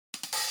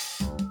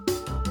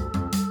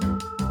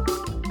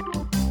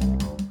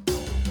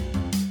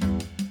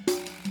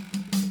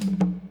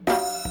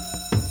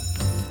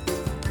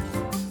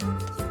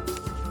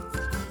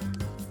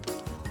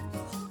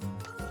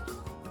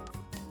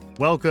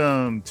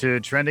Welcome to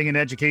Trending in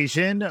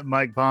Education.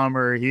 Mike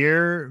Palmer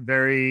here.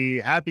 Very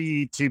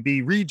happy to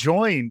be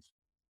rejoined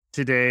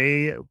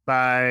today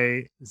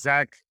by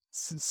Zach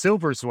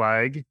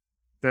Silverswag,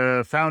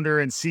 the founder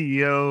and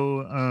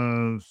CEO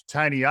of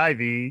Tiny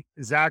Ivy.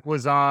 Zach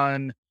was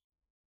on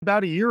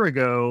about a year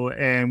ago,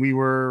 and we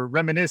were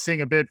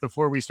reminiscing a bit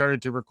before we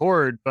started to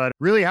record, but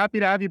really happy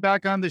to have you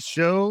back on the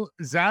show.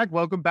 Zach,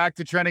 welcome back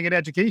to Trending in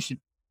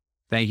Education.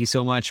 Thank you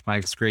so much,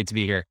 Mike. It's great to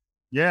be here.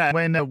 Yeah,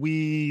 when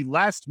we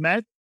last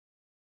met,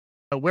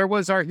 where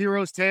was our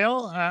hero's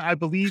tale? I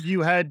believe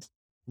you had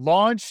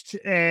launched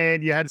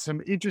and you had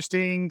some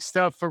interesting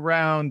stuff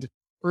around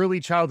early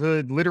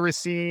childhood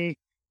literacy.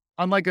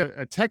 Unlike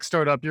a tech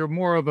startup, you're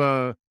more of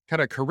a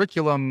kind of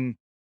curriculum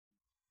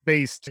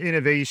based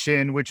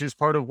innovation, which is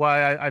part of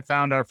why I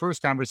found our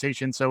first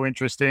conversation so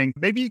interesting.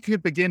 Maybe you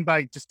could begin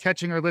by just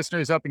catching our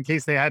listeners up in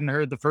case they hadn't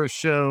heard the first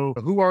show.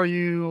 Who are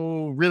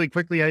you? Really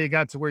quickly, how you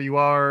got to where you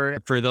are.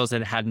 For those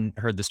that hadn't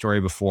heard the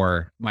story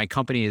before, my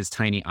company is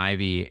Tiny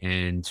Ivy,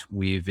 and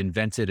we've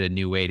invented a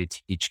new way to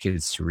teach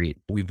kids to read.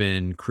 We've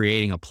been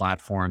creating a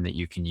platform that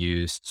you can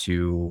use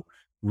to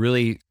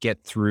really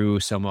get through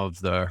some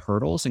of the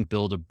hurdles and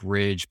build a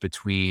bridge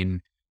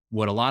between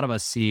what a lot of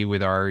us see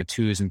with our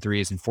 2s and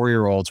 3s and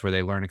 4-year-olds, where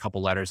they learn a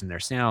couple letters and their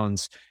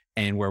sounds,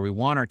 and where we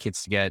want our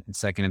kids to get in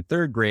 2nd and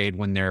 3rd grade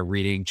when they're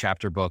reading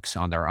chapter books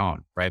on their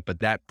own, right? But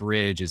that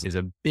bridge is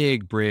a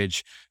big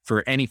bridge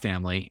for any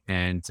family.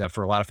 And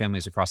for a lot of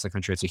families across the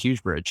country, it's a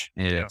huge bridge.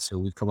 And so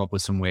we've come up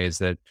with some ways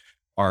that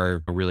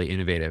are really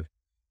innovative.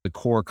 The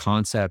core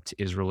concept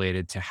is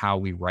related to how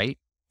we write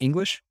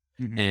English,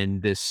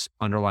 and this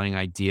underlying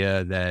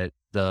idea that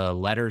the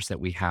letters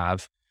that we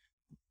have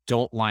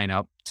don't line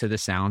up to the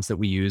sounds that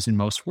we use in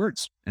most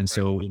words. And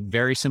so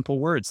very simple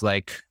words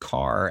like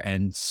car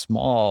and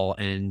small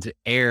and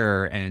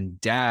air and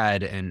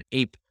dad and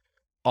ape,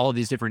 all of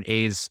these different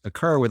A's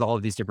occur with all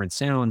of these different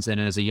sounds. And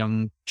as a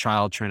young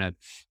child trying to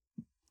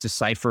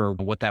decipher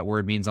what that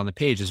word means on the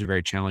page is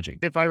very challenging.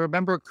 If I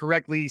remember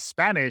correctly,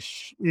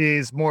 Spanish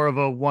is more of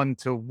a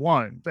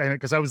one-to-one.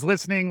 Because I was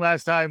listening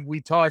last time we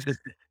talked,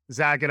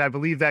 Zach, and I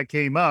believe that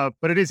came up.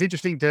 But it is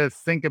interesting to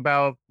think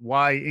about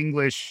why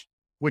English,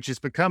 which is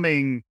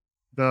becoming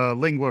the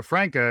lingua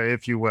franca,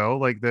 if you will,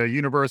 like the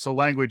universal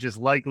language is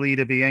likely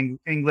to be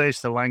English.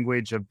 The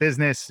language of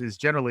business is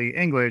generally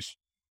English.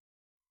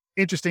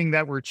 Interesting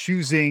that we're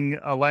choosing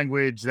a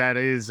language that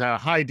is a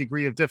high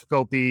degree of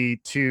difficulty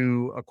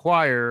to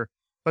acquire,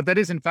 but that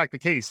is in fact the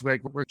case.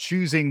 Like we're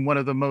choosing one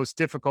of the most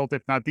difficult,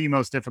 if not the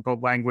most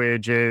difficult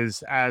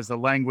languages as the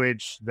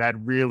language that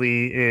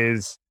really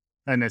is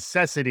a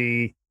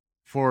necessity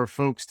for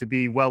folks to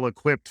be well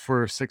equipped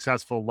for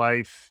successful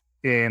life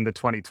in the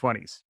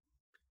 2020s.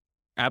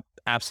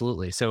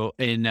 Absolutely. So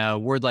in a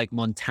word like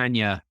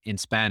montaña in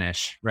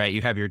Spanish, right,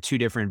 you have your two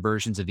different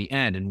versions of the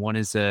N, and one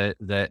is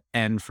the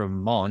N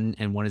from mon,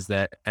 and one is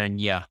the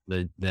enya,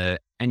 the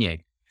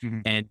enye.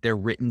 And they're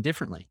written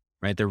differently,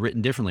 right? They're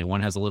written differently.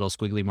 One has a little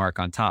squiggly mark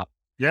on top.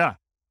 Yeah.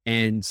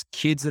 And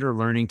kids that are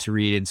learning to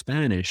read in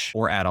Spanish,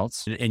 or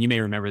adults, and you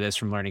may remember this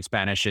from learning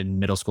Spanish in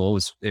middle school,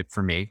 was it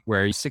for me,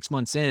 where 6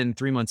 months in,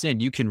 3 months in,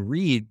 you can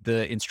read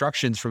the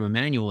instructions from a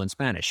manual in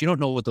Spanish. You don't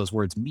know what those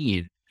words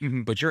mean,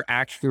 but you're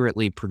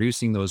accurately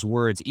producing those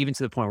words, even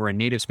to the point where a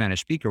native Spanish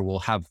speaker will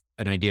have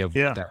an idea of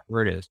what that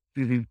word is.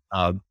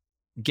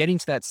 Getting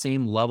to that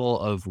same level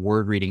of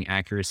word reading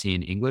accuracy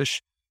in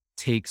English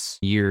takes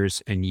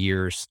years and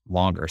years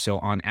longer. So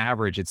on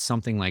average, it's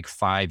something like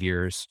 5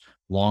 years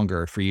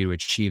longer for you to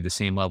achieve the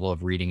same level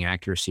of reading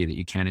accuracy that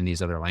you can in these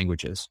other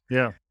languages.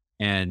 Yeah.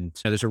 And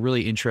there's a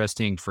really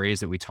interesting phrase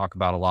that we talk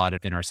about a lot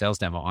in our sales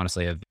demo,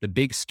 honestly, of the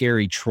big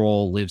scary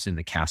troll lives in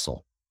the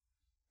castle.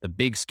 The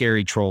big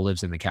scary troll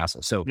lives in the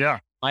castle. So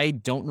I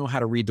don't know how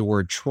to read the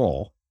word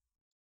troll.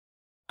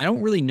 I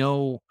don't really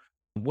know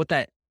what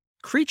that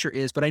creature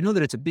is, but I know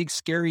that it's a big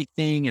scary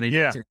thing, and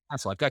it's a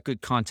castle. I've got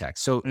good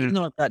context. So even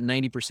though I've got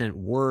 90%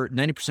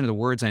 of the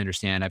words I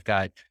understand, I've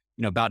got,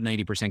 about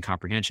 90%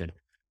 comprehension.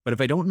 But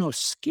if I don't know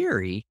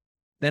scary,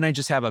 then I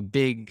just have a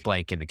big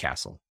blank in the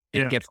castle.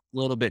 It gets a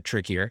little bit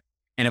trickier.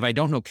 And if I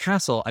don't know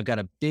castle, I've got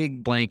a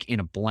big blank in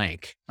a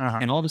blank.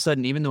 And all of a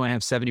sudden, even though I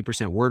have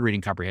 70% word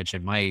reading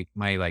comprehension, my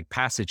like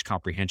passage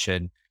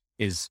comprehension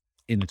is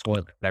in the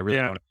toilet. I really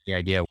don't have the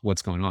idea of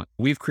what's going on.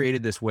 We've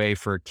created this way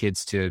for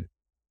kids to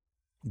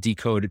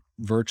decode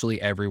virtually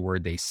every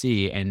word they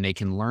see, and they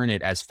can learn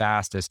it as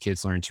fast as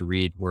kids learn to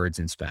read words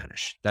in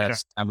Spanish. That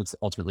was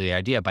ultimately the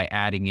idea, by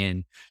adding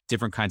in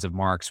different kinds of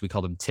marks. We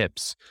call them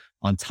tips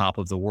on top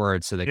of the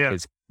word so that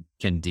kids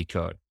can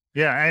decode.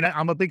 Yeah. And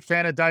I'm a big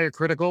fan of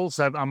diacriticals.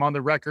 I'm on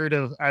the record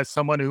as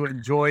someone who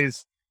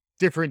enjoys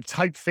different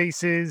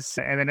typefaces.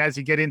 And then as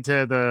you get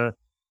into the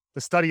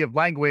study of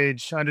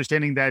language,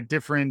 understanding that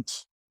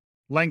different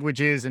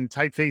languages and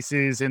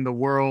typefaces in the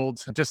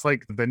world, just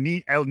like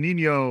the El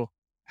Nino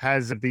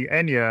has the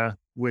Enya,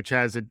 which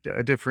has a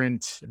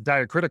different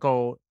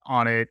diacritical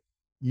on it.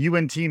 You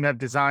and team have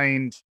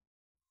designed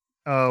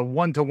a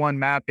one-to-one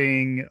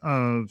mapping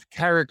of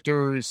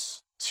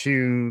characters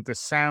to the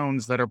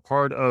sounds that are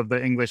part of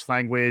the English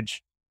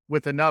language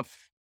with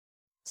enough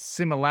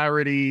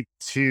similarity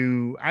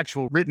to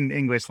actual written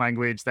English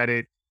language that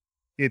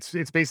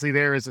it's basically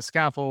there as a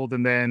scaffold,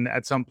 and then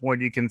at some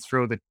point you can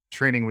throw the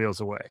training wheels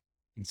away.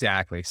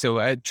 Exactly.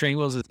 So training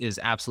wheels is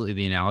absolutely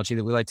the analogy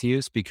that we like to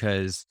use,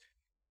 because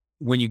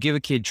when you give a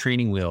kid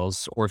training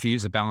wheels, or if you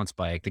use a balance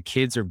bike, the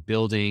kids are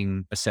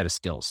building a set of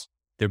skills.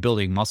 They're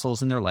building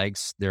muscles in their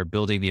legs. They're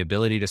building the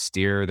ability to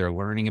steer. They're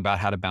learning about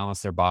how to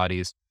balance their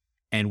bodies.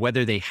 And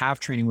whether they have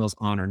training wheels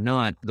on or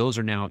not, those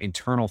are now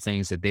internal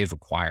things that they've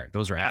acquired.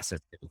 Those are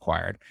assets they've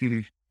acquired.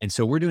 Mhm. And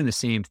so we're doing the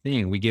same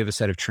thing. We give a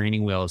set of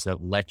training wheels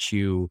that let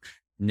you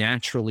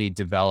naturally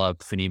develop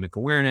phonemic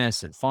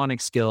awareness and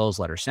phonics skills,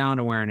 letter sound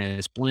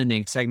awareness,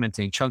 blending,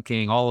 segmenting,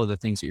 chunking, all of the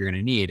things that you're going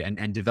to need,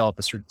 and develop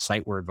a certain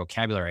sight word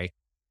vocabulary.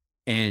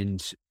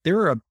 And there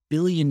are 1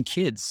 billion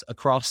kids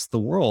across the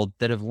world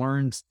that have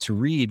learned to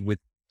read with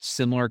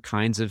similar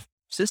kinds of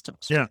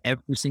systems. Yeah.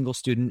 Every single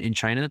student in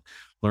China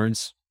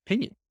learns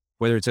Pinyin,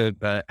 whether it's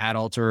a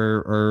adult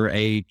or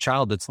a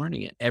child that's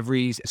learning it.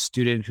 Every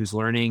student who's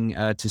learning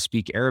to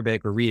speak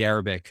Arabic or read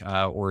Arabic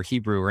or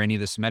Hebrew or any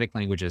of the Semitic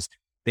languages,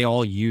 they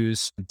all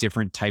use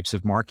different types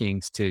of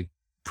markings to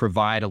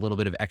provide a little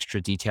bit of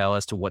extra detail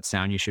as to what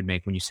sound you should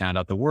make when you sound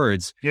out the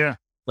words. Yeah.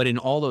 But in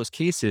all those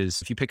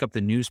cases, if you pick up the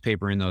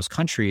newspaper in those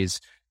countries,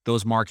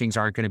 those markings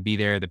aren't going to be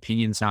there. The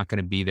Pinyin's not going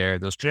to be there.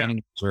 Those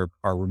trainings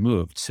are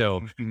removed.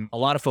 So Mhm. a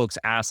lot of folks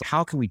ask,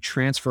 how can we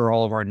transfer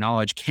all of our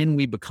knowledge? Can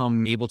we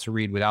become able to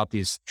read without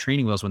these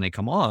training wheels when they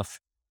come off?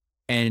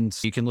 And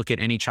you can look at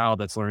any child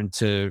that's learned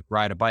to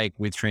ride a bike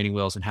with training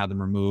wheels and have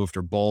them removed,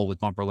 or bowl with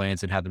bumper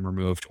lanes and have them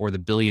removed, or the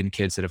 1 billion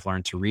kids that have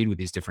learned to read with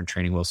these different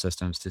training wheel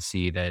systems, to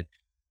see that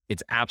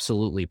it's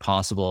absolutely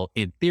possible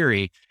in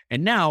theory.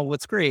 And now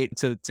what's great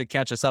to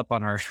catch us up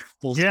on our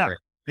full Yeah. story,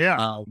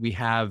 Yeah. we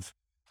have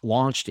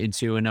launched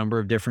into a number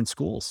of different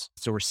schools.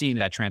 So we're seeing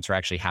that transfer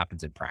actually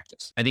happens in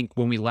practice. I think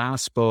when we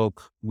last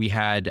spoke, we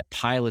had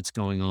pilots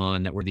going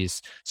on that were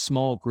these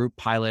small group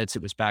pilots.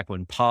 It was back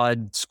when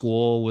pod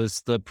school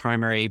was the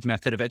primary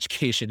method of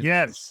education.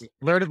 Yes.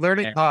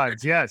 Learning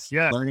pods. Yes.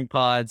 Yes. Learning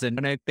pods.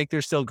 And I think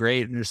they're still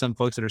great. And there's some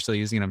folks that are still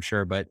using it, I'm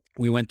sure. But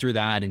we went through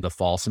that in the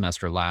fall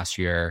semester last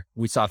year.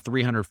 We saw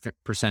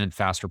 300%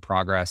 faster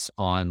progress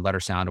on letter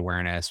sound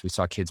awareness. We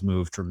saw kids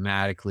move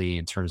dramatically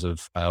in terms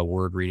of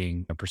word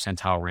reading, a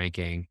percentile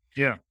ranking.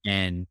 Yeah.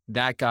 And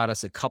that got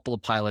us a couple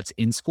of pilots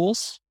in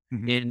schools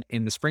Mhm.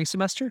 in the spring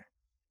semester.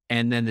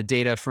 And then the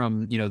data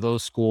from,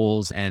 those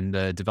schools and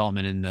the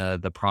development in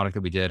the product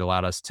that we did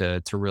allowed us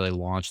to really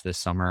launch this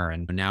summer.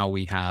 And now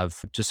we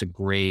have just a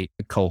great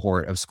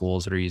cohort of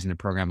schools that are using the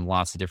program in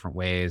lots of different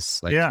ways,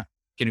 like Yeah.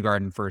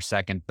 kindergarten, first,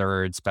 second,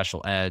 third,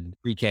 special ed,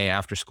 pre-K,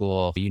 after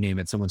school, you name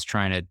it. Someone's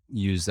trying to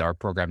use our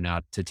program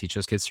now to teach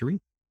those kids to read.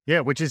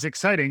 Yeah. Which is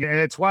exciting. And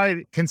it's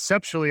why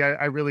conceptually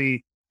I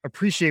really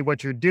appreciate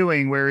what you're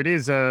doing, where it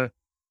is a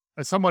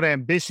somewhat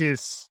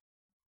ambitious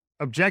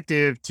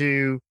objective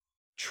to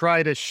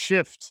try to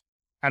shift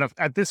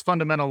at this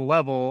fundamental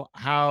level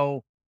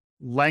how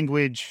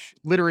language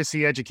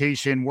literacy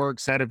education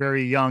works at a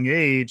very young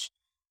age.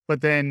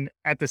 But then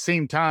at the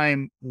same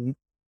time,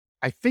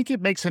 I think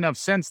it makes enough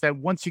sense that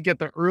once you get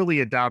the early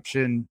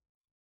adoption,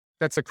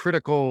 that's a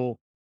critical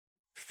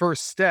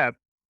first step.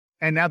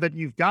 And now that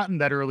you've gotten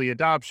that early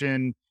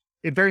adoption,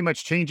 it very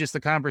much changes the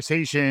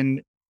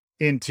conversation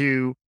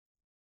into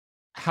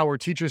how are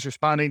teachers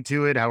responding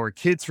to it? How are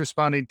kids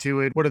responding to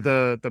it? What are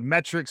the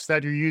metrics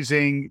that you're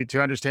using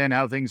to understand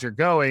how things are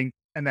going?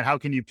 And then how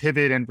can you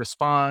pivot and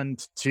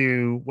respond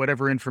to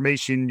whatever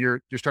information you're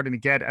starting to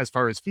get as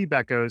far as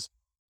feedback goes?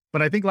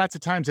 But I think lots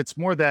of times it's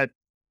more that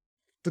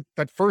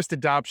that first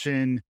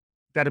adoption,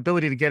 that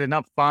ability to get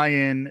enough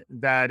buy-in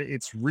that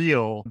it's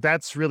real.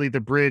 That's really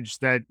the bridge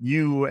that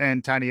you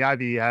and Tiny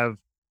Ivy have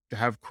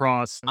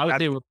crossed. I would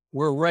say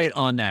we're right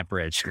on that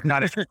bridge.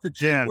 Not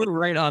yeah. We're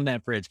right on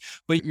that bridge.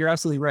 But you're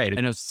absolutely right.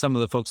 I know some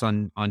of the folks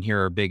on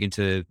here are big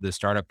into the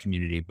startup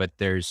community, but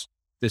there's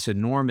this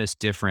enormous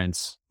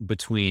difference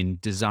between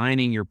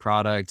designing your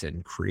product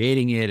and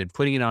creating it and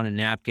putting it on a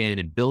napkin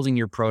and building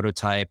your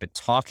prototype and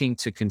talking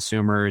to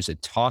consumers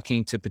and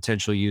talking to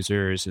potential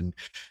users. And,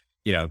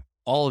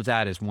 all of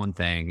that is one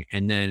thing.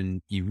 And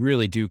then you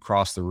really do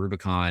cross the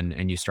Rubicon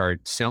and you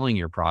start selling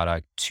your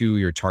product to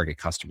your target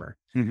customer.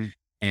 Mhm.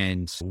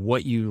 And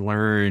what you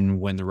learn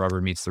when the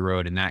rubber meets the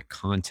road in that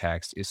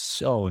context is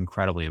so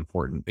incredibly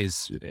important,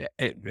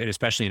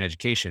 especially in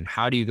education.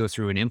 How do you go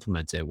through and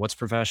implement it? What's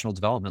professional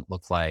development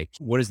look like?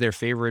 What is their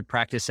favorite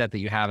practice set that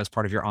you have as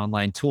part of your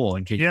online tool?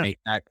 And can you make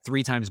that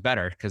 3 times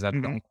better? Because that's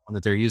the only one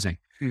that they're using.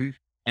 Mhm.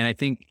 And I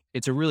think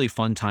it's a really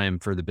fun time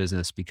for the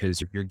business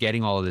because you're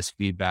getting all of this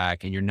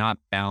feedback and you're not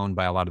bound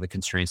by a lot of the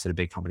constraints that a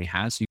big company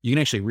has. So you can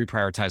actually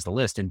reprioritize the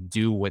list and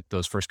do what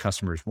those first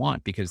customers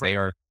want because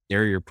they're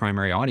your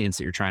primary audience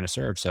that you're trying to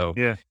serve. So,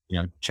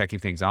 checking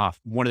things off.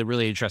 One of the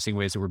really interesting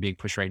ways that we're being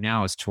pushed right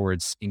now is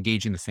towards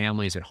engaging the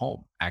families at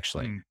home,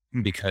 actually,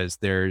 because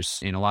there's,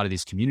 in a lot of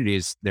these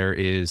communities, there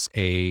is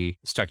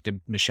stuck to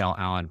Michelle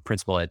Allen,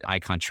 principal at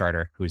Icon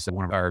Charter, who's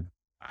one of our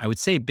I would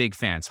say big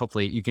fans.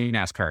 Hopefully you can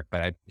ask her,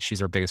 but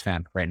she's our biggest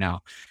fan right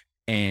now.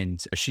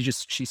 And she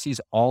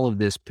sees all of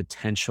this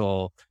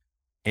potential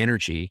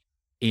energy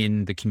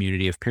in the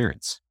community of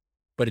parents,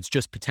 but it's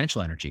just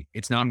potential energy.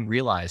 It's not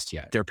realized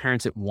yet. There are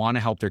parents that want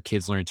to help their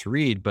kids learn to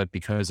read, but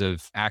because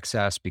of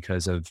access,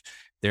 because of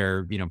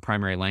their,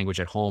 primary language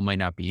at home might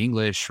not be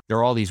English. There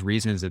are all these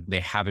reasons that they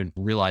haven't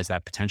realized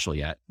that potential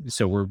yet.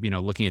 So we're,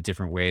 looking at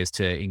different ways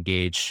to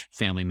engage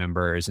family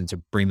members and to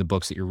bring the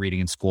books that you're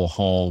reading in school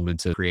home and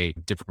to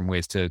create different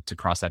ways to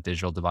cross that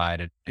digital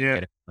divide and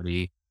get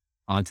everybody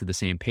onto the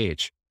same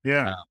page.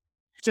 Yeah.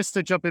 Just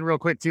to jump in real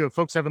quick too, if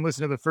folks haven't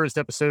listened to the first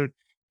episode,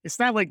 it's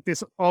not like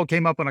this all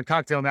came up on a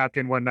cocktail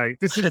napkin one night.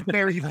 This is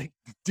very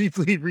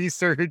deeply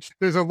researched.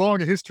 There's a long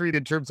history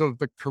in terms of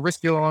the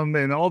curriculum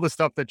and all the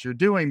stuff that you're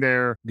doing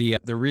there. The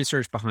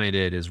research behind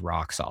it is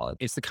rock solid.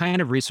 It's the kind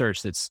of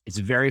research it's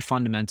very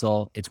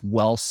fundamental. It's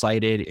well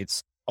cited.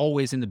 It's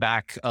always in the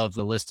back of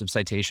the list of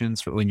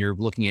citations when you're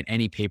looking at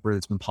any paper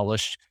that's been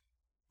published.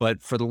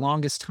 But for the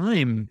longest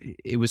time,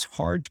 it was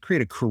hard to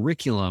create a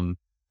curriculum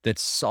that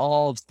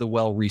solves the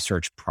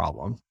well-researched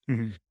problem.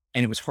 Mm-hmm.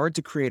 And it was hard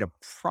to create a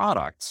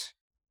product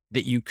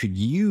that you could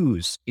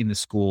use in the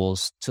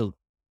schools to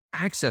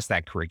access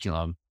that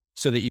curriculum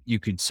so that you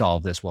could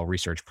solve this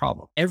well-researched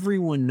problem.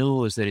 Everyone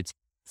knows that it's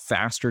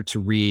faster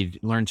to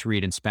learn to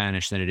read in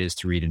Spanish than it is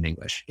to read in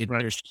English.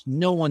 There's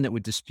no one that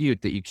would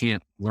dispute that you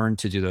can't learn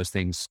to do those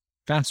things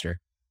faster.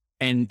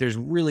 And there's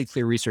really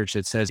clear research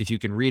that says if you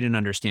can read and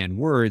understand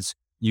words,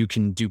 you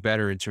can do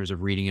better in terms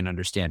of reading and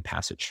understand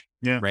passage.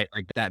 Yeah. Right.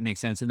 Like that makes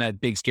sense. And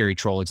that big scary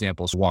troll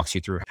example walks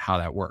you through how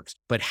that works.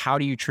 But how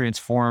do you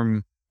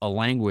transform a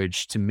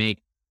language to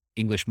make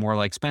English more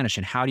like Spanish?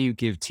 And how do you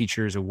give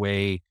teachers a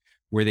way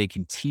where they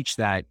can teach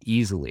that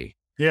easily?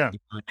 Yeah.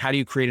 How do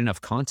you create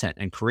enough content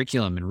and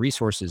curriculum and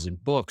resources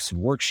and books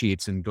and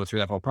worksheets and go through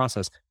that whole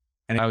process?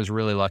 And I was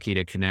really lucky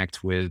to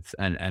connect with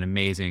an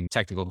amazing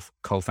technical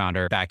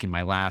co-founder back in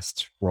my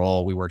last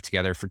role. We worked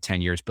together for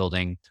 10 years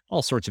building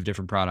all sorts of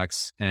different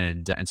products.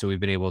 And so we've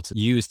been able to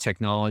use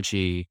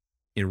technology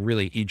in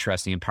really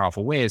interesting and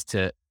powerful ways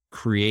to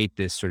create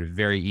this sort of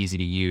very easy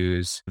to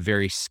use,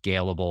 very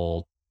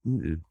scalable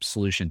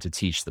solution to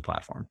teach the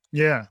platform.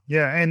 Yeah.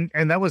 Yeah.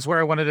 And that was where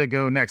I wanted to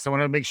go next. I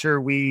want to make sure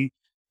we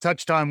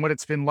touched on what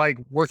it's been like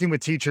working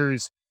with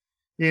teachers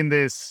in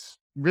this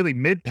really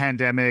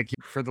mid-pandemic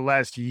for the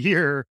last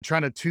year,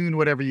 trying to tune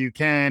whatever you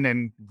can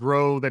and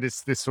grow that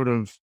it's this sort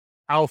of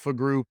alpha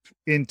group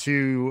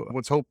into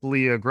what's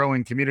hopefully a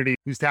growing community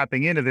who's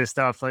tapping into this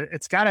stuff.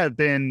 It's got to have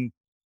been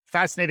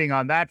fascinating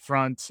on that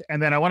front.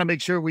 And then I want to make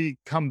sure we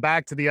come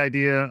back to the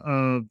idea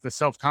of the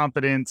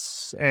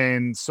self-confidence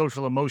and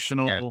social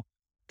emotional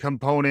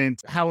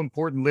component, how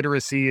important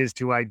literacy is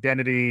to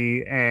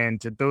identity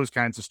and to those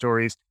kinds of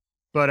stories.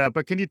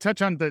 But can you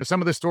touch on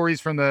some of the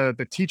stories from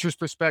the teacher's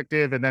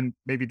perspective, and then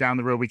maybe down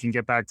the road we can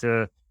get back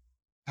to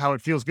how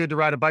it feels good to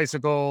ride a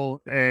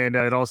bicycle, and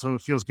it also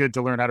feels good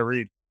to learn how to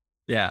read.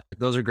 Yeah,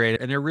 those are great,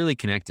 and they're really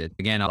connected.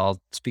 Again, I'll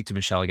speak to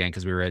Michelle again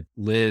because we were at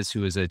Liz,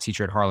 who is a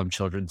teacher at Harlem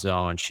Children's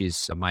Zone.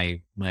 She's my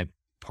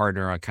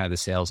partner on kind of the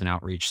sales and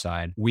outreach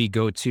side. We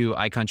go to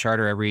Icon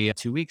Charter every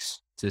 2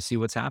 weeks to see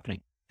what's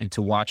happening and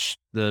to watch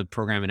the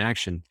program in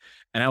action.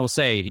 And I will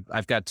say,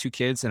 I've got 2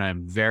 kids and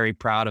I'm very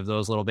proud of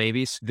those little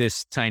babies.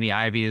 This tiny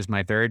Ivy is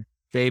my third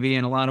baby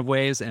in a lot of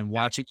ways. And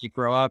watching you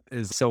grow up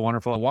is so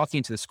wonderful. Walking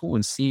into the school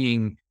and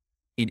seeing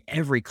in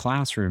every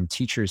classroom,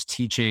 teachers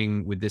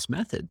teaching with this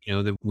method,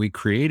 that we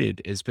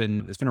created it's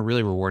been a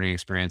really rewarding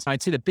experience.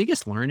 I'd say the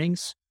biggest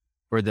learnings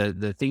or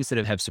the things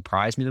that have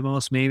surprised me the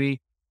most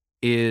maybe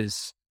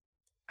is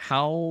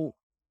how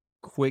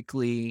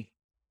quickly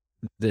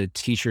the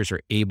teachers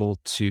are able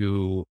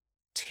to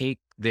take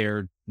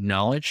their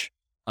knowledge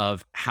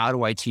of how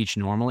do I teach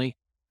normally?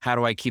 How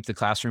do I keep the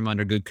classroom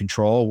under good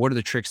control? What are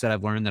the tricks that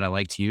I've learned that I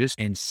like to use,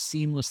 and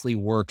seamlessly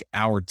work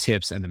our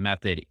tips and the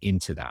method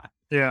into that?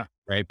 Yeah.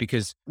 Right.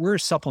 Because we're a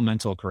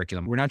supplemental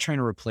curriculum. We're not trying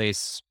to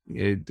replace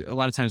a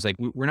lot of times, like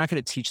we're not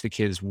going to teach the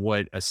kids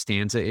what a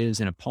stanza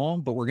is in a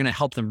poem, but we're going to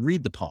help them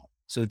read the poem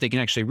so that they can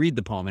actually read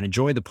the poem and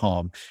enjoy the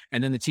poem.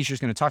 And then the teacher's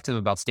going to talk to them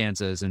about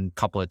stanzas and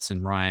couplets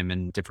and rhyme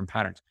and different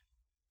patterns.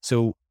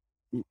 So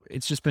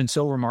it's just been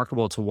so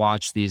remarkable to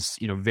watch these,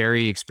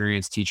 very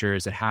experienced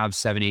teachers that have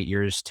 7, 8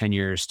 years, 10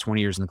 years,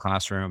 20 years in the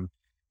classroom,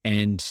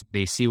 and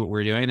they see what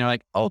we're doing. And they're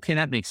like, oh, okay,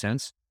 that makes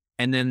sense.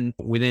 And then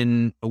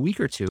within a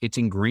week or two, it's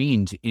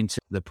ingrained into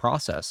the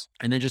process.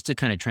 And then just to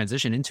kind of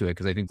transition into it,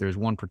 because I think there's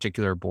one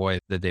particular boy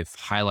that they've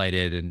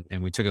highlighted,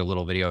 and we took a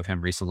little video of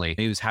him recently.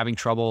 He was having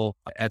trouble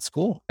at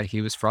school.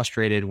 He was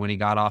frustrated when he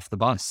got off the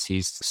bus.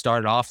 He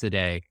started off the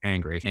day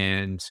angry,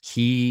 and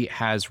he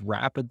has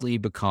rapidly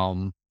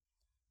become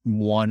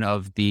one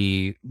of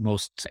the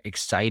most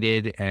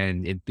excited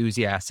and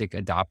enthusiastic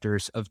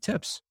adopters of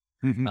tips.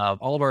 Mm-hmm.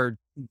 All of our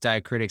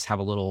diacritics have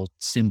a little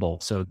symbol.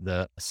 So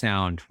the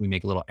sound, we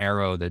make a little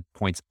arrow that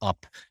points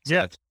up. So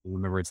Yeah.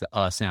 remember, it's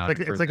the sound.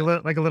 It's like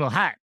a little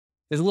hat.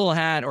 there's a little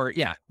hat, or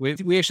yeah,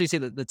 we actually say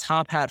that the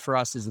top hat for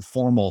us is the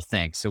formal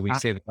thing. So we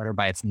say the letter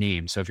by its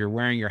name. So if you're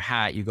wearing your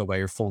hat, you go by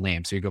your full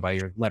name. So you go by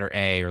your letter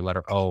A or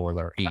letter O or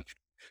letter E.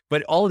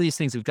 But all of these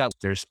things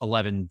there's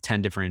 11,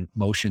 10 different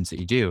motions that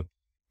you do.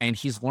 And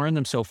he's learned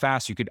them so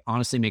fast, you could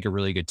honestly make a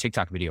really good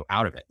TikTok video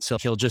out of it. So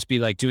he'll just be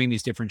like doing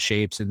these different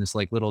shapes in this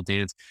like little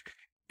dance.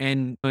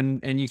 And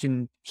you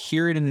can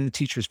hear it in the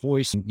teacher's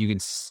voice. And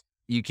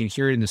you can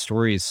hear it in the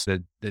stories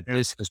that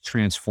this has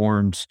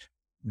transformed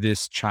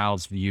this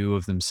child's view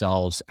of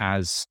themselves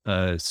as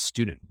a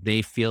student.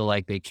 They feel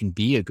like they can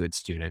be a good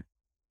student.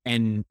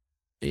 And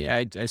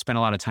I spent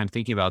a lot of time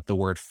thinking about the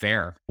word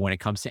fair when it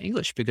comes to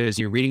English, because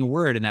you're reading a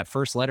word and that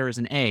first letter is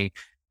an A.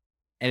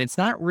 And it's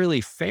not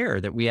really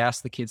fair that we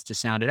ask the kids to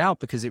sound it out,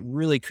 because it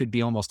really could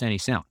be almost any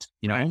sound,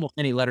 almost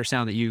any letter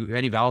sound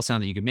any vowel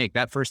sound that you could make.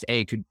 That first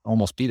A could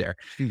almost be there.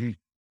 Mm-hmm.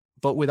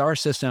 But with our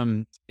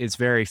system, it's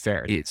very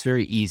fair. It's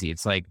very easy.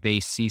 It's like they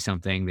see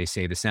something, they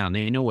say the sound,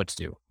 they know what to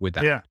do with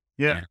that.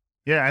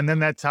 Yeah. And then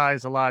that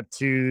ties a lot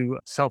to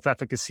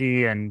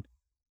self-efficacy and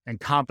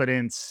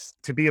competence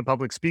to be a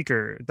public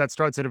speaker. That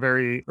starts at a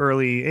very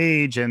early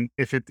age. And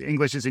if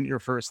English isn't your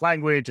first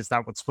language, it's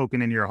not what's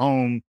spoken in your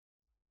home,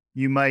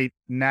 you might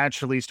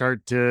naturally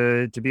start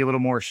to be a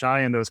little more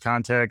shy in those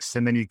contexts.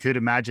 And then you could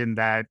imagine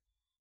that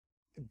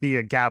be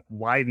a gap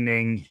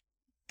widening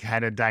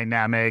kind of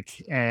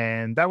dynamic.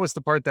 And that was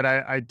the part that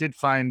I did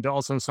find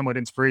also somewhat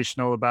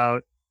inspirational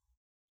about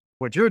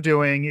what you're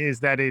doing, is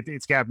that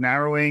it's gap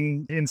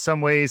narrowing in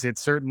some ways.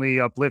 It's certainly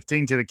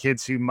uplifting to the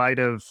kids who might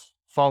have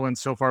fallen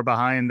so far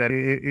behind that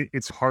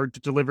it's hard to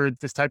deliver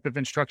this type of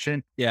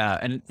instruction. Yeah.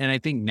 And I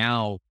think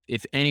now,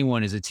 if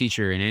anyone is a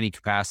teacher in any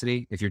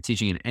capacity, if you're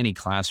teaching in any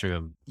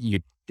classroom,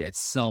 at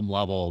some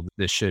level,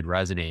 this should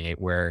resonate,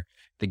 where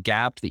the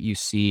gap that you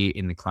see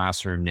in the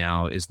classroom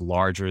now is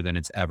larger than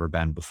it's ever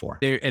been before.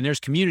 There's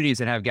communities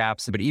that have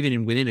gaps, but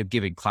even within a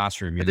given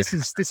classroom, this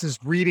is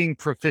reading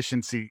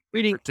proficiency.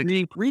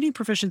 Reading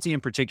proficiency in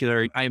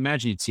particular. I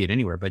imagine you'd see it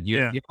anywhere, but you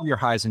have your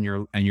highs and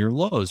your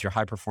lows, your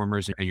high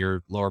performers and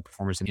your lower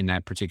performers in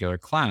that particular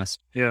class.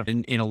 Yeah.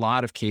 And in a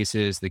lot of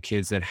cases, the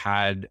kids that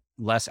had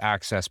less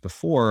access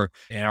before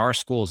in our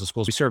schools, the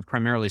schools we serve,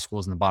 primarily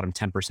schools in the bottom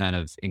 10%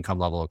 of income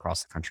level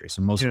across the country.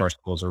 So most of our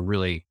schools are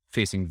really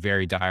facing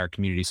very dire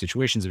community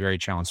situations, very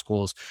challenged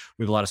schools.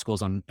 We have a lot of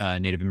schools on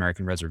Native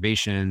American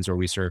reservations, or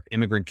we serve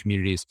immigrant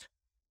communities.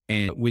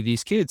 And with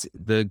these kids,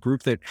 the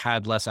group that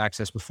had less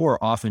access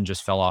before often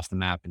just fell off the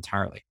map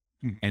entirely.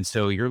 And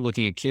so you're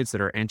looking at kids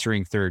that are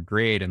entering third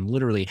grade and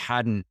literally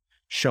hadn't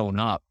shown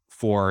up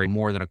for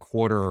more than a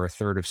quarter or a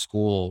third of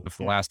school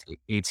for the last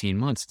 18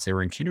 months since they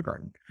were in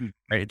kindergarten,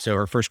 right? So,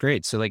 or first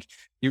grade. So like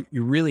you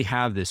really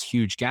have this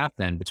huge gap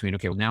then between,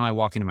 okay, well, now I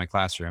walk into my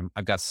classroom,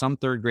 I've got some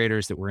third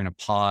graders that were in a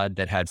pod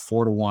that had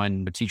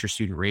 4-to-1 teacher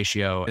student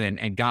ratio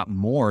and got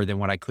more than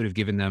what I could have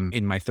given them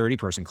in my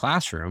 30-person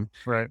classroom.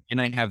 Right. And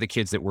I have the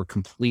kids that were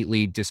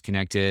completely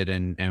disconnected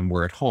and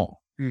were at home.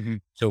 Mm-hmm.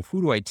 So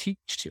who do I teach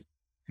to?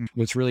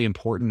 What's really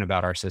important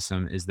about our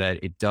system is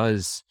that it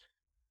does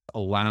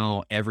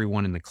allow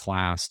everyone in the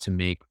class to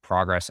make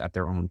progress at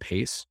their own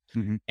pace.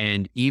 Mm-hmm.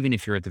 And even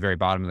if you're at the very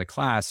bottom of the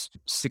class,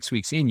 6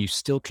 weeks in, you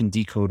still can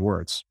decode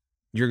words.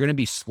 You're going to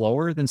be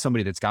slower than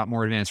somebody that's got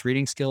more advanced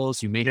reading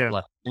skills. You may have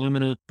less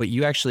stamina, but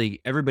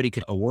everybody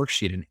could a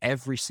worksheet, and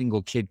every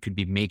single kid could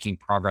be making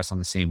progress on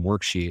the same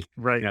worksheet.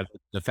 Right.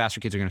 The faster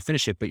kids are going to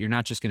finish it, but you're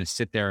not just going to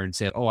sit there and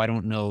say, oh, I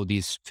don't know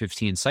these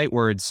 15 sight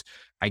words.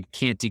 I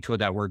can't decode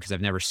that word because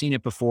I've never seen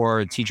it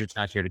before. The teacher's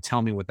not here to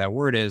tell me what that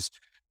word is.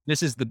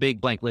 This is the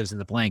big blank lives in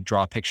the blank,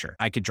 draw a picture.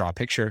 I could draw a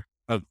picture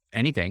of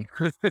anything,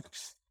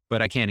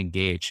 but I can't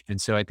engage. And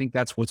so I think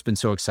that's what's been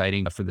so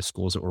exciting for the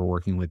schools that we're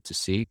working with to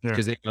see,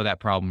 because they know that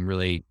problem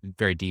really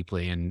very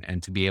deeply.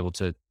 And to be able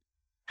to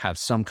have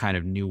some kind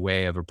of new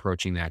way of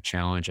approaching that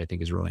challenge, I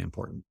think is really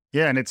important.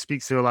 Yeah. And it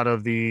speaks to a lot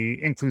of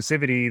the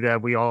inclusivity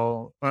that we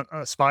all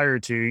aspire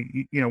to.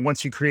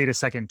 Once you create a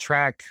second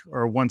track,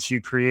 or once you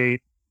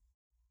create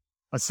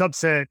a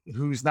subset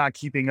who's not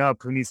keeping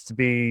up, who needs to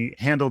be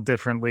handled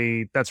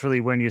differently, that's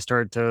really when you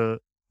start to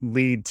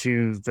lead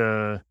to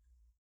the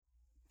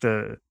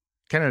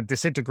kind of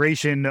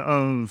disintegration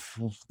of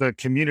the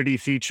community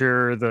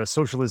feature, the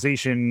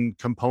socialization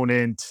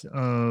component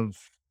of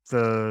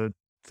the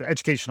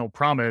educational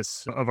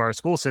promise of our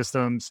school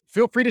systems.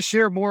 Feel free to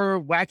share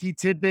more wacky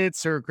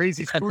tidbits or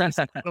crazy stories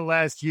of the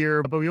last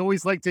year, but we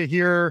always like to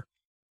hear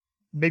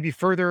maybe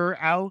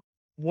further out.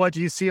 What do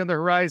you see on the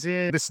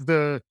horizon? This is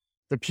the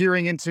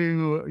peering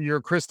into your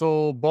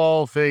crystal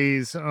ball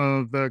phase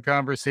of the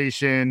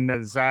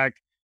conversation. Zach,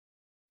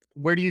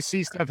 where do you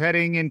see stuff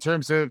heading in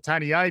terms of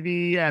Tiny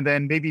Ivy? And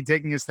then maybe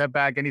taking a step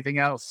back, anything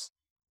else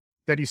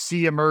that you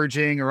see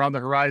emerging or on the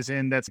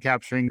horizon that's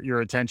capturing your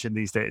attention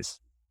these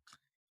days?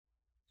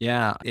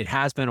 Yeah, it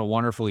has been a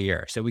wonderful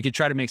year. So we could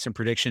try to make some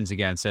predictions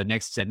again. So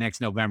next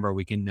November,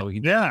 we can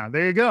Yeah,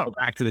 there you go go.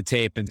 back to the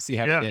tape and see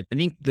how it Yeah. did. I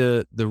think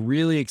the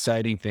really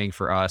exciting thing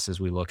for us as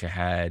we look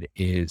ahead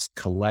is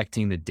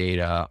collecting the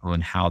data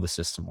on how the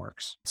system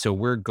works. So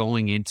we're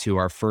going into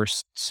our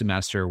first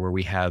semester where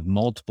we have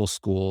multiple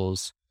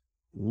schools,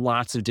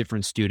 lots of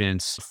different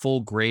students, full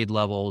grade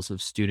levels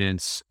of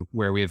students,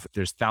 where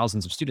there's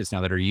thousands of students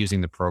now that are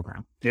using the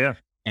program. Yeah.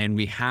 And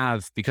we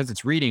have, because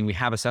it's reading, we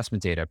have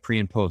assessment data pre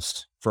and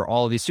post for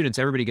all of these students.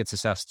 Everybody gets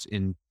assessed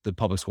in the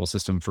public school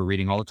system for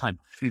reading all the time.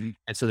 Mhm.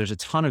 And so there's a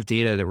ton of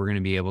data that we're going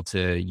to be able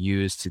to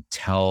use to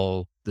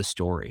tell the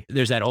story.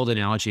 There's that old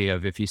analogy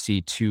of if you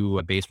see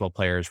two baseball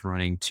players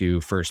running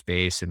to first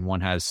base and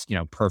one has,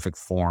 perfect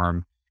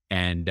form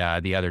and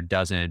the other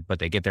doesn't, but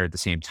they get there at the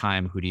same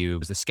time,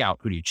 as a scout,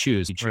 who do you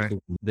choose? You choose Right. the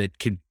one that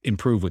could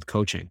improve with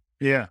coaching.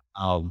 Yeah.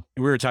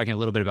 We were talking a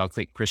little bit about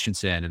Clayton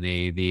Christensen and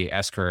the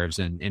S curves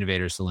and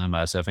Innovator's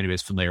Dilemma. So if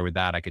anybody's familiar with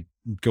that, I could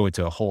go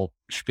into a whole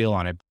spiel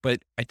on it.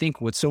 But I think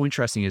what's so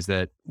interesting is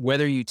that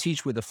whether you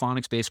teach with a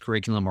phonics-based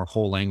curriculum or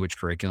whole language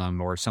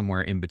curriculum or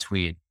somewhere in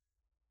between,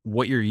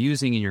 what you're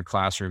using in your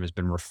classroom has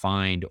been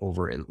refined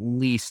over at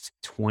least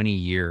 20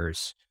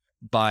 years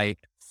by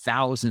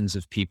thousands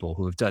of people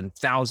who have done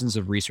thousands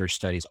of research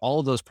studies. All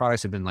of those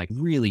products have been like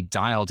really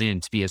dialed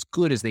in to be as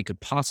good as they could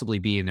possibly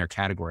be in their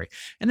category.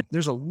 And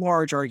there's a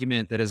large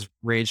argument that has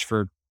raged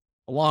for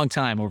a long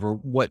time over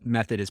what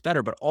method is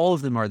better, but all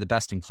of them are the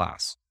best in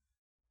class.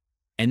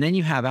 And then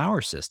you have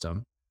our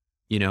system,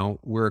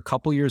 we're a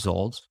couple years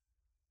old.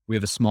 We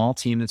have a small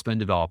team that's been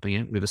developing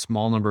it. We have a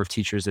small number of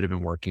teachers that have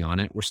been working on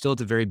it. We're still at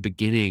the very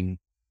beginning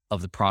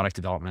of the product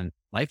development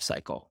life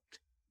cycle.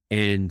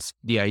 And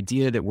the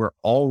idea that we're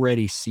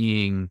already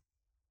seeing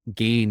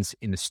gains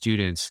in the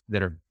students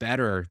that are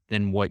better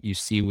than what you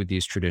see with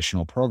these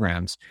traditional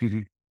programs,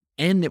 Mhm.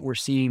 and that we're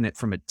seeing that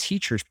from a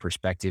teacher's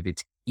perspective,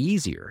 it's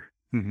easier,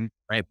 Mhm.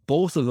 right?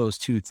 Both of those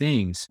two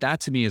things,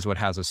 that to me is what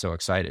has us so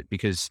excited.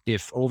 Because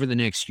if over the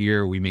next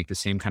year we make the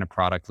same kind of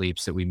product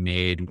leaps that we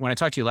made, when I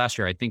talked to you last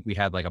year, I think we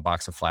had like a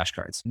box of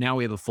flashcards. Now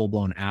we have a full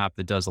blown app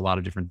that does a lot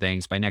of different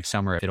things. By next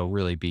summer, it'll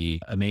really be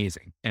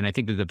amazing. And I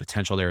think that the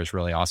potential there is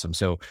really awesome.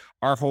 So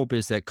our hope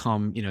is that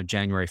come,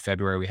 January,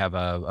 February, we have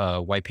a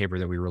white paper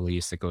that we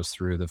release that goes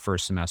through the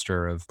first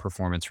semester of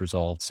performance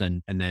results.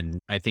 And then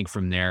I think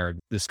from there,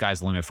 the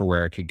sky's the limit for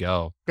where it could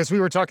go. Because we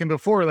were talking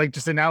before, like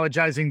just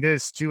analogizing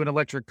this to an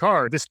electric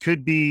car. This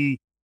could be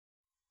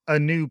a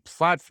new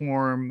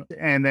platform.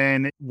 And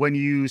then when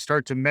you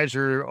start to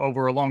measure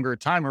over a longer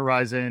time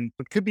horizon,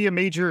 it could be a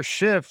major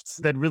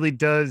shift that really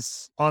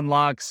does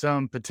unlock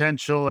some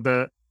potential.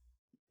 The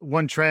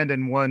one trend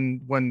and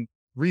one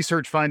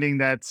research finding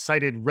that's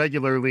cited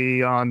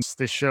regularly on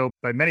this show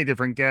by many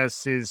different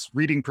guests is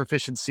reading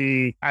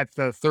proficiency at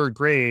the third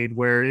grade,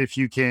 where if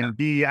you can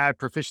be at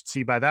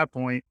proficiency by that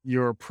point,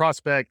 your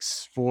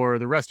prospects for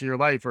the rest of your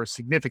life are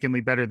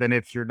significantly better than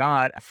if you're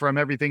not. From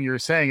everything you're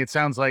saying, it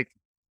sounds like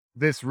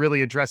this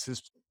really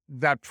addresses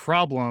that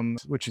problem,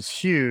 which is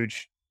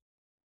huge,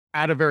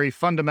 at a very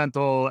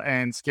fundamental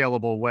and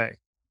scalable way.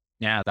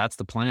 Yeah, that's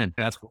the plan.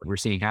 That's what we're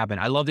seeing happen.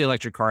 I love the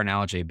electric car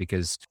analogy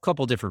because a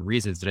couple different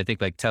reasons that I think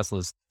like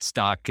Tesla's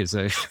stock is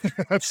a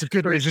That's a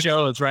good reason.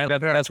 shows, right?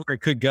 That's where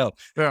it could go.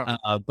 Yeah.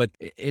 But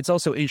it's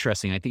also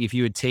interesting. I think if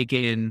you had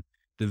taken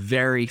the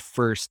very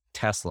first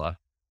Tesla,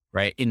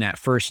 right, in that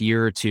first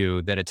year or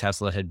two that a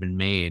Tesla had been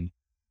made,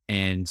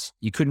 and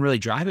you couldn't really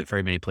drive it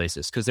very many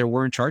places because there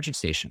weren't charging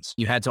stations.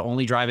 You had to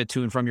only drive it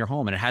to and from your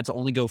home, and it had to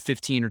only go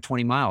 15 or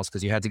 20 miles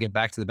because you had to get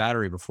back to the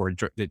battery before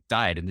it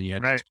died, and then you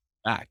had Right. to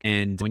back.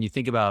 And when you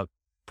think about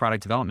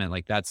product development,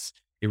 like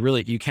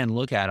you can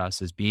look at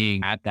us as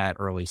being at that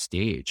early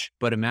stage.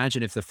 But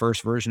imagine if the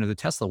first version of the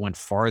Tesla went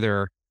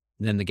farther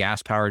than the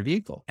gas powered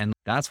vehicle. And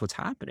that's what's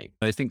happening.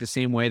 I think the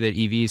same way that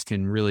EVs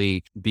can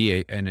really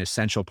be an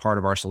essential part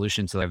of our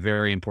solution to a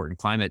very important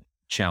climate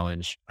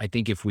challenge. I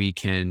think if we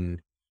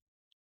can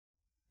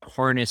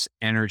harness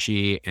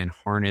energy and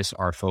harness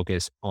our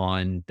focus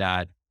on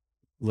that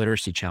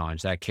literacy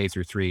challenge, that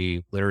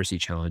K-3 literacy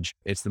challenge,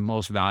 it's the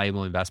most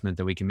valuable investment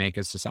that we can make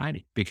as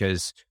society,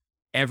 because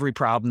every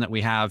problem that we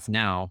have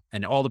now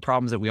and all the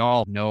problems that we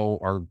all know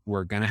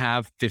we're going to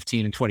have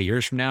 15 and 20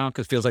 years from now,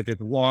 because it feels like there's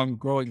a long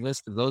growing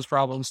list of those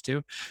problems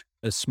too,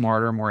 a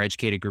smarter, more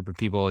educated group of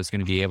people is going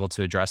to be able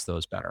to address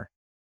those better.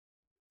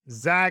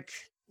 Zach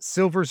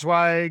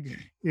Silverzweig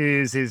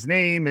is his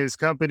name. His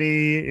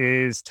company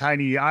is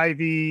Tiny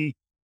Ivy.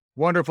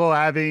 Wonderful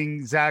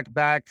having Zach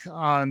back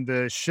on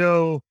the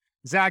show.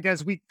 Zach,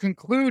 as we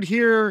conclude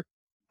here,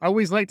 I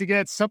always like to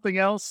get something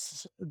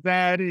else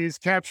that is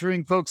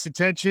capturing folks'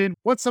 attention.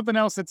 What's something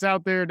else that's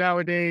out there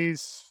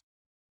nowadays,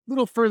 a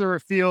little further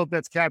afield,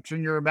 that's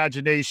capturing your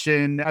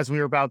imagination as we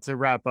are about to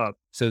wrap up?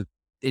 So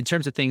in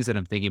terms of things that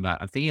I'm thinking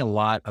about, I'm thinking a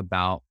lot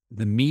about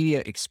the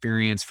media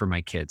experience for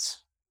my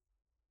kids.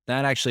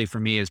 That actually for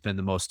me has been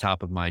the most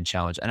top of mind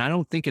challenge. And I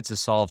don't think it's a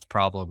solved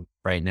problem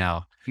right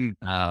now.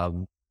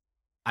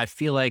 I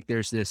feel like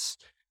there's this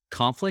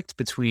conflict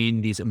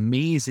between these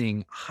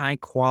amazing, high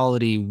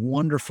quality,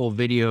 wonderful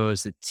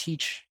videos that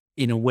teach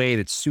in a way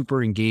that's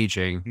super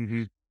engaging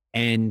Hmm.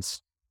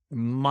 and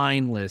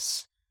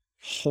mindless,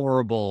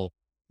 horrible,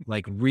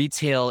 like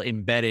retail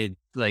embedded,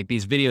 like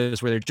these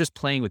videos where they're just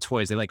playing with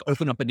toys. They like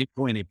open up a new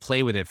toy and they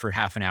play with it for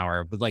half an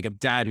hour with like a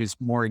dad who's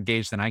more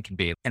engaged than I can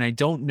be. And I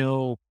don't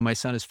know, my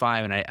son is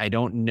 5 and I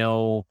don't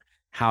know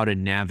how to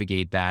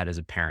navigate that as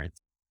a parent.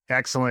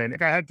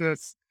 Excellent. I had to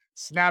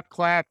snap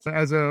clap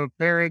as a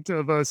parent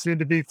of a soon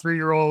to be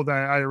 3-year-old.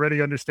 I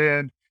already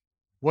understand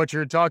what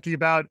you're talking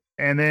about.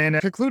 And then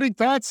concluding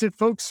thoughts, if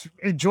folks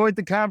enjoyed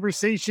the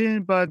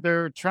conversation, but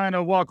they're trying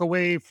to walk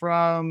away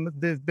from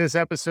this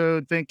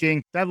episode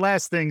thinking that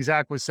last thing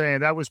Zach was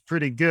saying, that was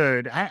pretty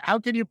good. How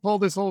can you pull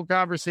this whole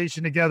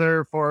conversation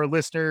together for our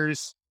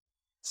listeners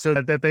so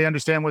that they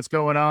understand what's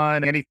going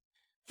on? Any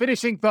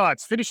finishing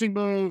thoughts, finishing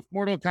move,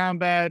 Mortal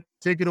Kombat,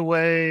 take it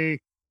away,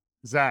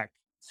 Zach.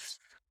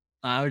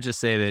 I would just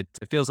say that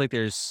it feels like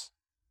there's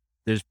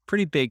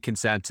pretty big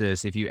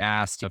consensus. If you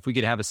asked if we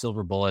could have a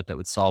silver bullet that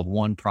would solve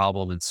one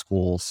problem in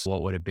schools,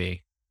 what would it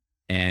be?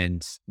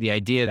 And the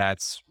idea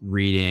that's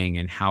reading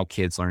and how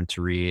kids learn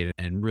to read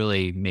and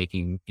really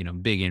making,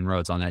 big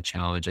inroads on that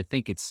challenge. I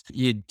think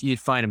you'd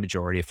find a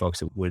majority of folks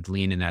that would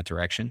lean in that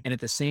direction. And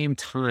at the same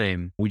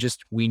time,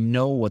 we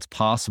know what's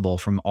possible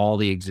from all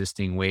the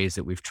existing ways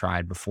that we've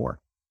tried before.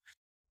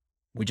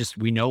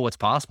 We know what's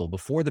possible.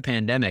 Before the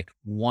pandemic,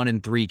 1 in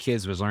 3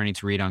 kids was learning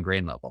to read on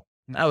grade level.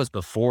 That was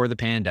before the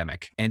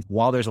pandemic. And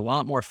while there's a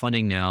lot more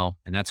funding now,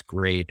 and that's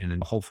great,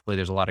 and hopefully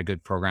there's a lot of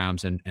good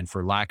programs, and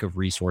for lack of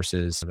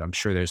resources, I'm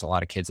sure there's a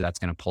lot of kids that's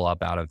going to pull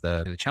up out of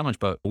the challenge.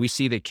 But we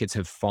see that kids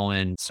have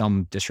fallen.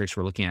 Some districts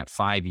we're looking at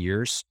 5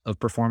 years of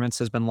performance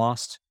has been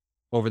lost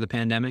over the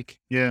pandemic.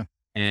 Yeah.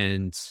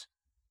 And,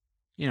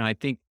 I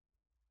think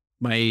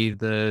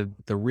the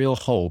real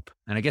hope,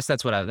 and I guess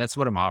that's what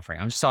I'm offering.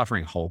 I'm just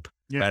offering hope.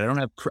 Yeah.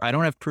 But I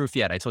don't have proof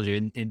yet. I told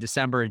you in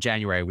December and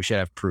January, we should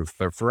have proof,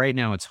 but for right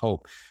now it's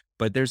hope.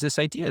 But there's this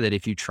idea that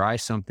if you try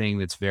something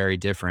that's very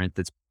different,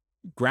 that's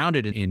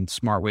grounded in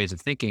smart ways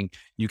of thinking,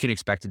 you can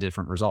expect a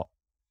different result.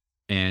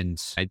 And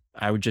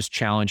I would just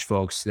challenge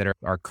folks that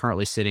are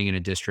currently sitting in a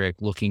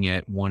district looking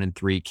at 1 in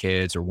 3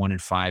 kids or 1 in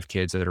 5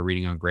 kids that are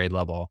reading on grade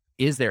level.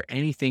 Is there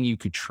anything you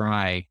could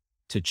try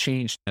to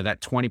change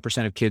that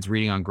 20% of kids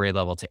reading on grade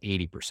level to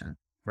 80%?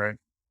 Right.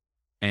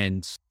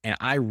 And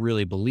I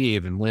really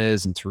believe in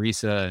Liz and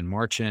Teresa and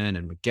Marcin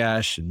and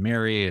Mukesh and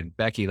Mary and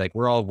Becky. Like,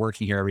 we're all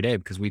working here every day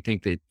because we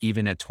think that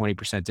even at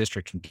 20%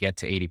 district can get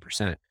to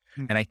 80%.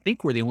 And I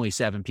think we're the only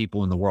 7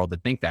 people in the world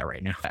that think that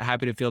right now.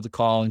 Happy to field a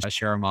call and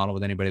share our model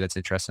with anybody that's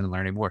interested in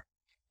learning more.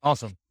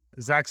 Awesome.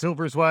 Zach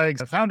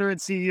Silverzweig, founder and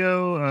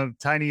CEO of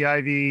Tiny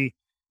Ivy.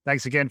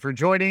 Thanks again for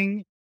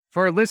joining.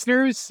 For our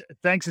listeners,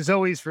 thanks as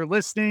always for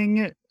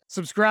listening.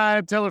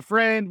 Subscribe, tell a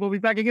friend. We'll be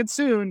back again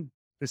soon.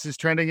 This is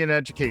Trending in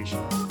Education.